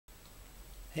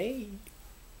Hey.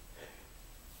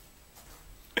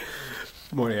 Good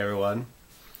morning, everyone.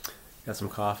 Got some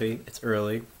coffee. It's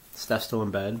early. Steph's still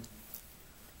in bed.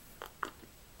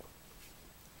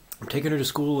 I'm taking her to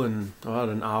school in about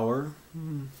an hour.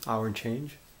 Hour and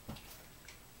change.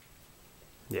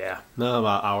 Yeah, no,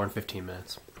 about an hour and 15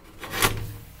 minutes.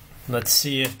 Let's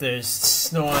see if there's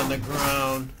snow on the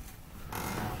ground.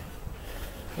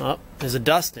 Oh, there's a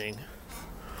dusting.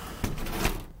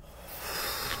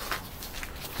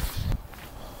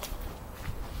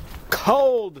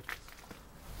 Cold!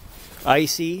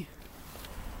 Icy.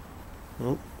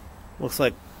 Oh, looks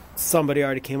like somebody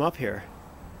already came up here.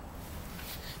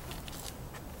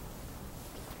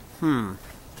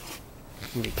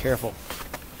 Be careful.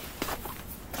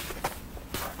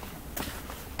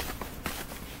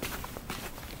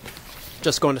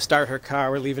 Just going to start her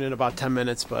car. We're leaving in about 10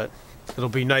 minutes, but it'll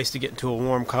be nice to get into a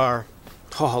warm car.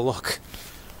 Oh, look.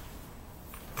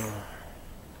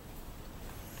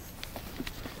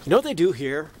 You know what they do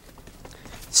here?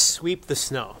 Sweep the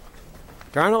snow.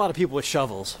 There aren't a lot of people with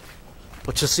shovels,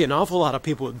 but you'll see an awful lot of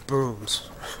people with brooms.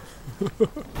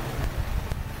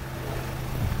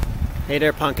 Hey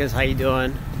there, Punkins. How you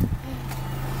doing?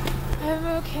 I'm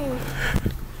okay.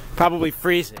 Probably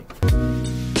freezing.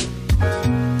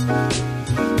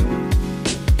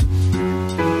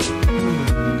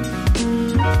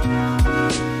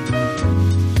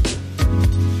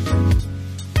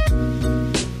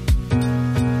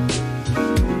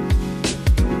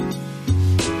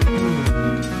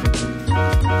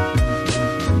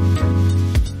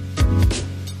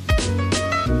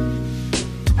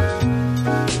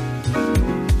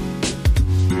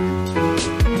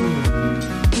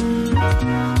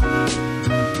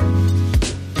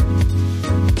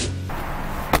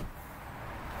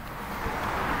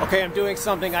 Okay, I'm doing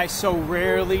something I so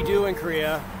rarely do in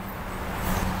Korea.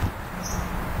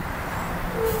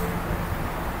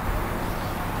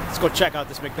 Let's go check out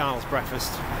this McDonald's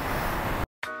breakfast.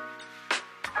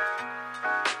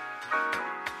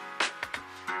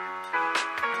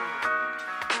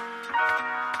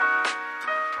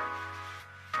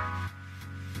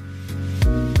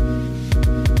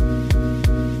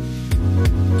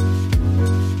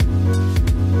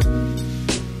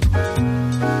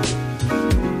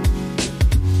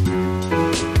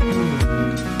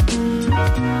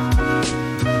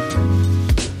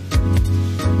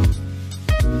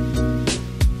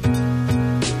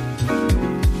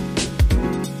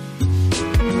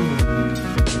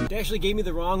 They actually gave me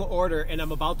the wrong order and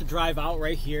I'm about to drive out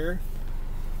right here.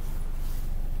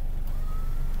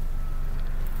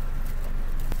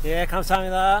 Yeah,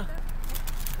 감사합니다.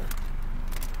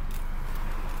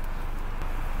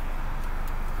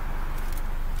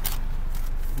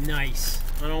 Nice.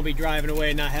 I don't want to be driving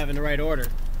away and not having the right order.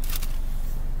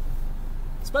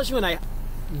 Especially when I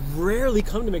rarely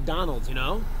come to McDonald's, you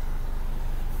know?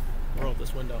 Roll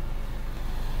this window.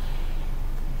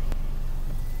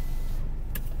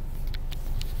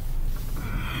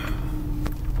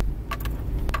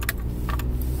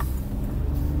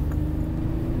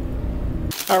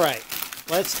 All right,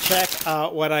 let's check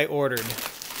out what I ordered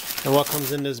and what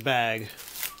comes in this bag.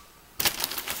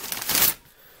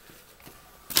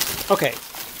 Okay,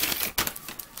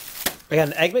 I got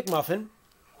an Egg McMuffin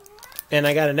and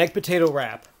I got an egg potato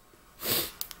wrap.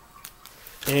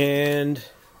 And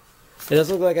it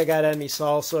doesn't look like I got any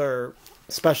salsa or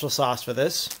special sauce for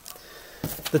this.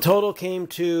 The total came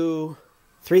to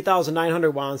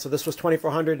 3,900 won, so this was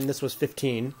 2,400 and this was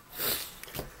 15.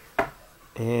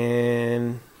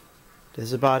 And this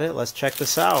is about it. Let's check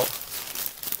this out.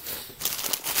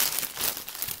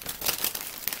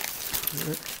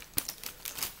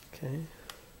 Okay.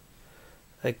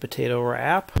 Egg potato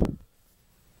wrap.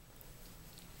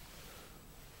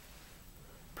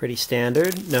 Pretty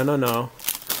standard. No.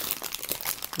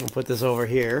 We'll put this over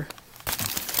here.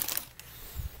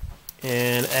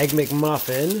 And Egg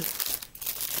McMuffin.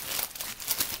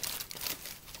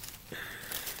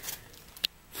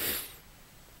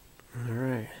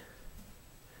 Alright.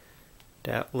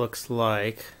 That looks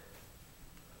like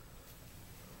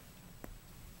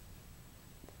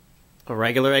a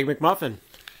regular Egg McMuffin.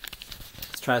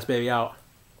 Let's try this baby out.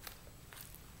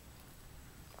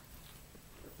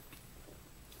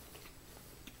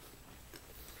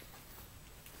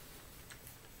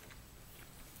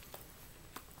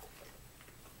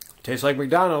 Tastes like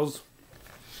McDonald's.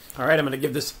 Alright, I'm going to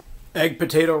give this egg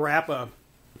potato wrap a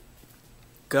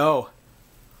go.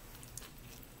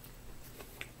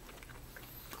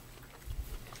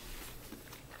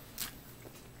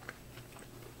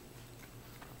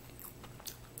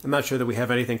 I'm not sure that we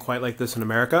have anything quite like this in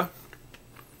America,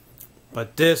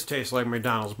 but this tastes like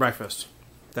McDonald's breakfast.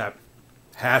 that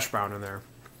hash brown in there.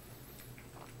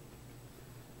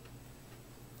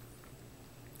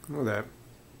 Look at that.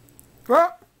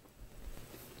 Ah!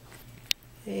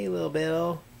 Hey, little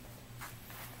Bill.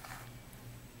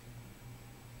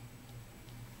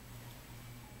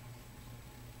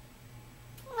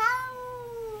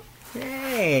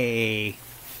 Hey.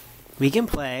 We can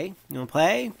play. You want to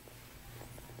play?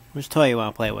 Which toy you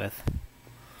want to play with?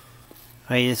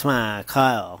 Or you just want to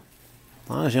cuddle? As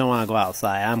long as you don't want to go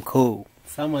outside, I'm cool.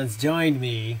 Someone's joined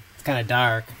me. It's kind of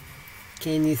dark.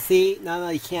 Can you see? No,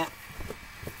 you can't.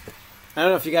 I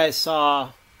don't know if you guys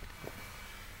saw.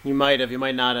 You might have, you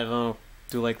might not have. I'll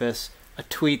do like this. A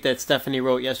tweet that Stephanie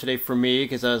wrote yesterday for me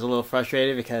because I was a little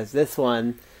frustrated because this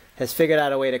one has figured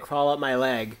out a way to crawl up my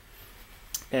leg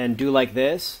and do like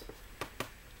this.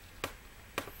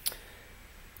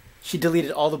 She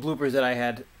deleted all the bloopers that I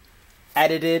had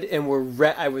edited and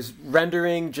I was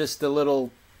rendering just the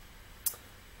little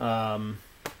I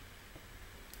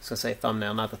was gonna say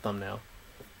thumbnail, not the thumbnail.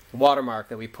 Watermark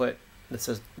that we put that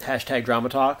says hashtag drama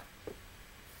talk.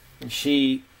 And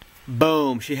she,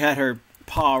 boom, she had her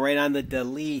paw right on the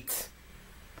delete.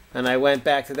 And I went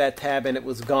back to that tab and it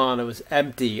was gone. It was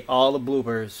empty. All the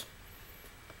bloopers.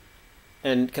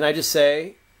 And can I just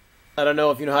say, I don't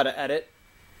know if you know how to edit,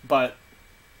 but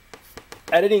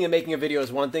editing and making a video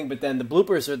is one thing, but then the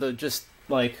bloopers are it's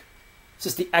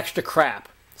just the extra crap.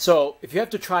 So if you have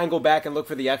to try and go back and look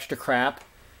for the extra crap,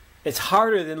 it's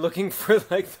harder than looking for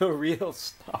like the real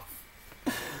stuff.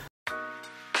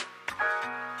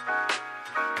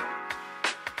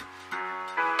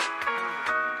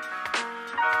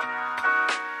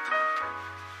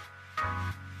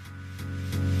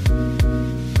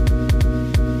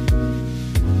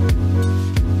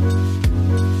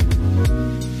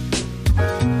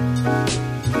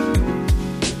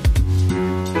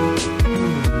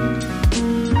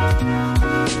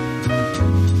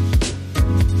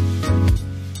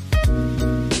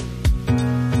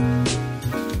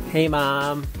 Hey,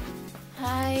 Mom.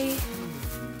 Hi.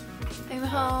 I'm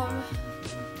home.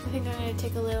 I think I'm gonna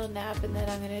take a little nap and then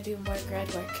I'm gonna do more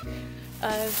grad work.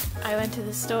 I went to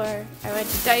the store. I went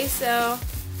to Daiso.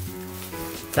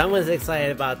 Someone's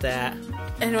excited about that.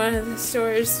 In one of the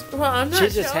stores. Well, I'm not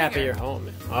She's just showing happy her. you're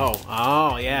home.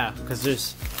 Oh, yeah. Because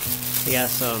you got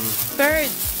some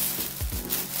Birds.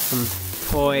 some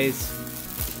toys.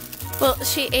 Well,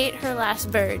 she ate her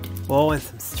last bird. Oh, and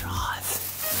some straws.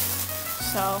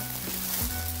 So,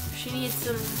 she needs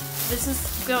some. This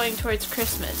is going towards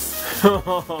Christmas.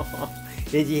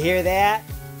 Did you hear that?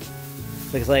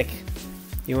 Looks like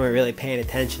you weren't really paying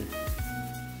attention.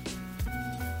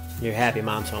 You're happy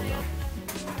Mom's home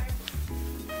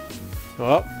though.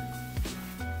 Oh.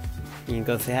 You can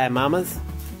go say hi, Mamas?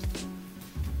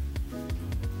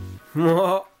 Did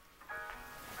I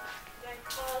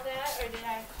call that or did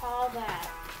I call that?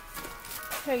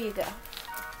 Here you go.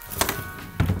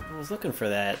 I was looking for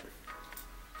that.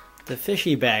 The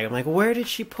fishy bag. I'm like, where did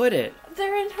she put it?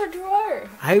 They're in her drawer.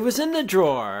 I was in the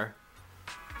drawer.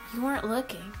 You weren't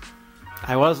looking.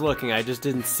 I was looking, I just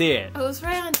didn't see it. It was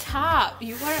right on top.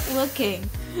 You weren't looking.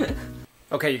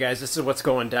 Okay, you guys, this is what's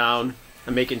going down.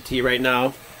 I'm making tea right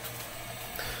now.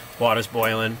 Water's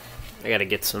boiling. I gotta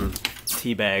get some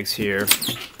tea bags here.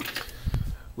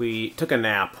 We took a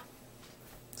nap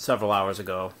several hours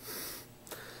ago.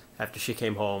 After she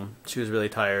came home, she was really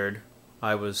tired.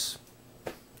 I was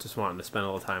just wanting to spend a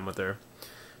little time with her.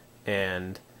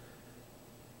 And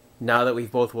now that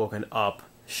we've both woken up,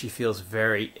 she feels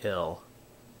very ill.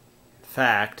 In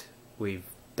fact, we've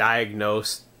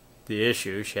diagnosed the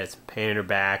issue. She had some pain in her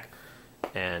back,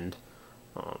 and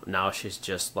now she's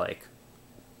just like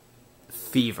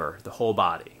fever, the whole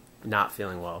body, not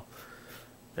feeling well.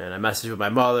 And I messaged with my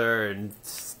mother and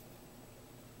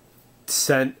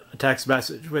sent a text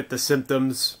message with the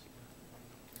symptoms,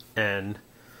 and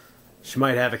she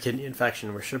might have a kidney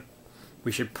infection.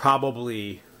 We should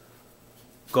probably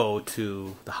go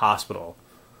to the hospital.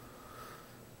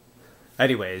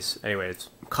 Anyways, I'm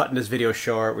cutting this video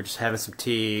short. We're just having some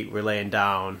tea. We're laying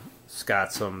down. She's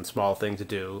got some small thing to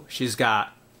do. She's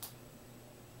got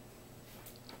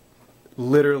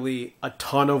literally a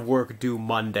ton of work due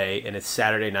Monday, and it's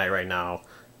Saturday night right now.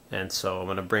 And so I'm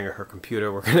going to bring her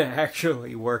computer. We're going to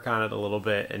actually work on it a little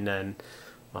bit, and then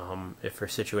if her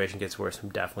situation gets worse, I'm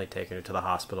definitely taking her to the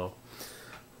hospital.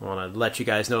 I want to let you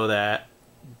guys know that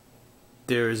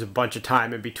there's a bunch of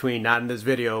time in between, not in this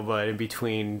video, but in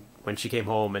between when she came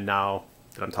home and now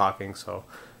that I'm talking. So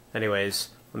anyways,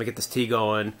 let me get this tea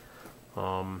going.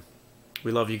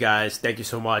 We love you guys. Thank you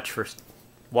so much for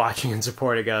watching and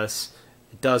supporting us.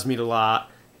 It does mean a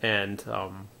lot, and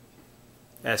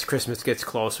as Christmas gets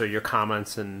closer, your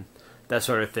comments and that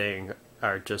sort of thing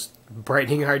are just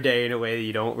brightening our day in a way that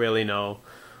you don't really know.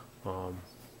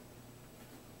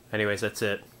 Anyways, that's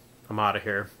it. I'm out of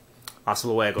here. Hasta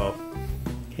luego.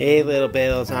 Hey, little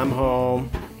Bales, I'm home.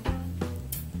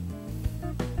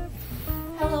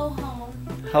 Hello, home.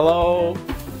 Hello,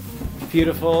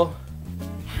 beautiful.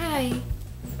 Hi.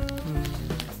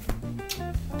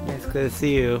 It's good to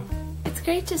see you. It's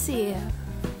great to see you.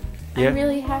 Yeah. I'm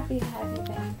really happy to have you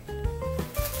back.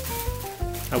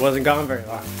 I wasn't gone very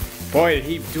long. Boy, did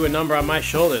he do a number on my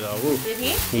shoulder, though. Ooh. Did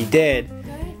he? He did.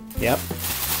 Good. Yep.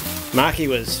 Maki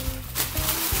was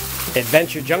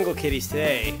Adventure Jungle Kitties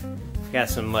today. Got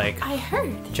some, like, I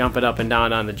heard. jumping up and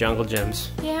down on the jungle gyms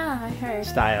Yeah, I heard.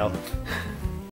 style.